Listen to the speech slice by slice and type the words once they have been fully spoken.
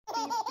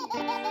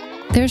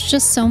There's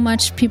just so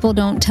much people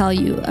don't tell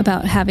you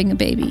about having a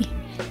baby.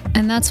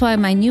 And that's why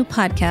my new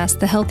podcast,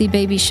 The Healthy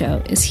Baby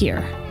Show, is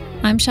here.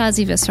 I'm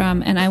Shazi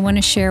Visram, and I want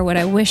to share what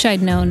I wish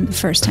I'd known the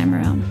first time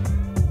around.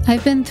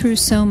 I've been through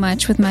so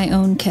much with my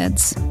own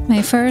kids.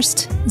 My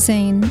first,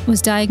 Zane,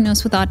 was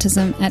diagnosed with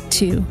autism at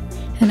 2,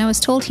 and I was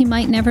told he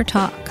might never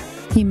talk.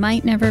 He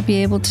might never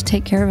be able to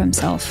take care of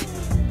himself.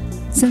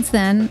 Since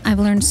then, I've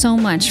learned so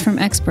much from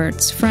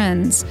experts,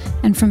 friends,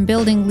 and from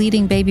building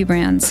leading baby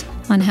brands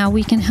on how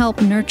we can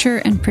help nurture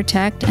and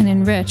protect and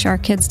enrich our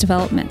kids'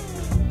 development.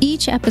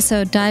 Each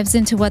episode dives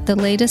into what the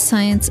latest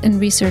science and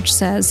research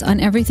says on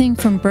everything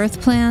from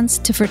birth plans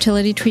to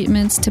fertility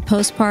treatments to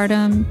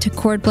postpartum to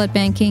cord blood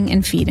banking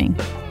and feeding.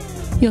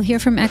 You'll hear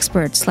from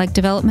experts like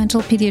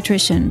developmental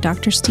pediatrician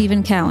Dr.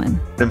 Stephen Cowan.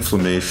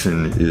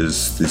 Inflammation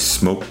is the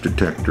smoke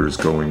detectors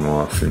going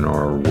off in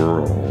our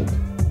world.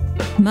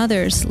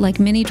 Mothers like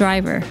Minnie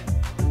Driver.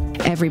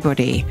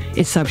 Everybody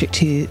is subject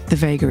to the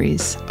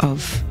vagaries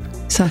of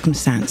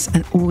circumstance,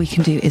 and all we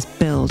can do is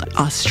build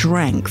our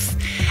strength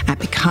at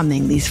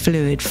becoming these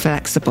fluid,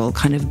 flexible,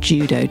 kind of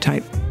judo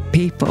type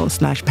people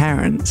 /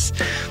 parents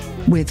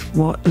with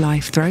what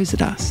life throws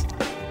at us.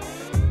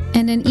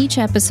 And in each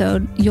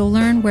episode, you'll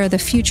learn where the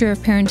future of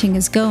parenting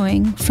is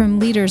going from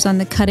leaders on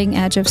the cutting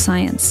edge of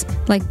science,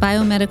 like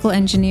biomedical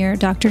engineer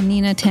Dr.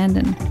 Nina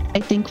Tandon.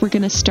 I think we're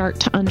going to start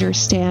to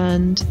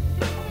understand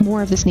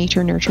more of this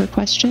nature-nurture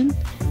question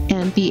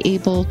and be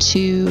able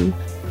to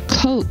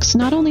coax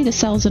not only the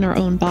cells in our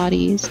own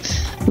bodies,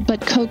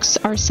 but coax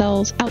our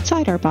cells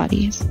outside our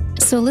bodies.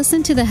 So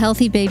listen to The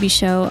Healthy Baby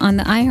Show on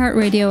the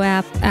iHeartRadio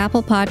app,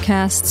 Apple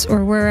Podcasts,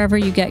 or wherever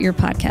you get your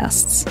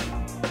podcasts.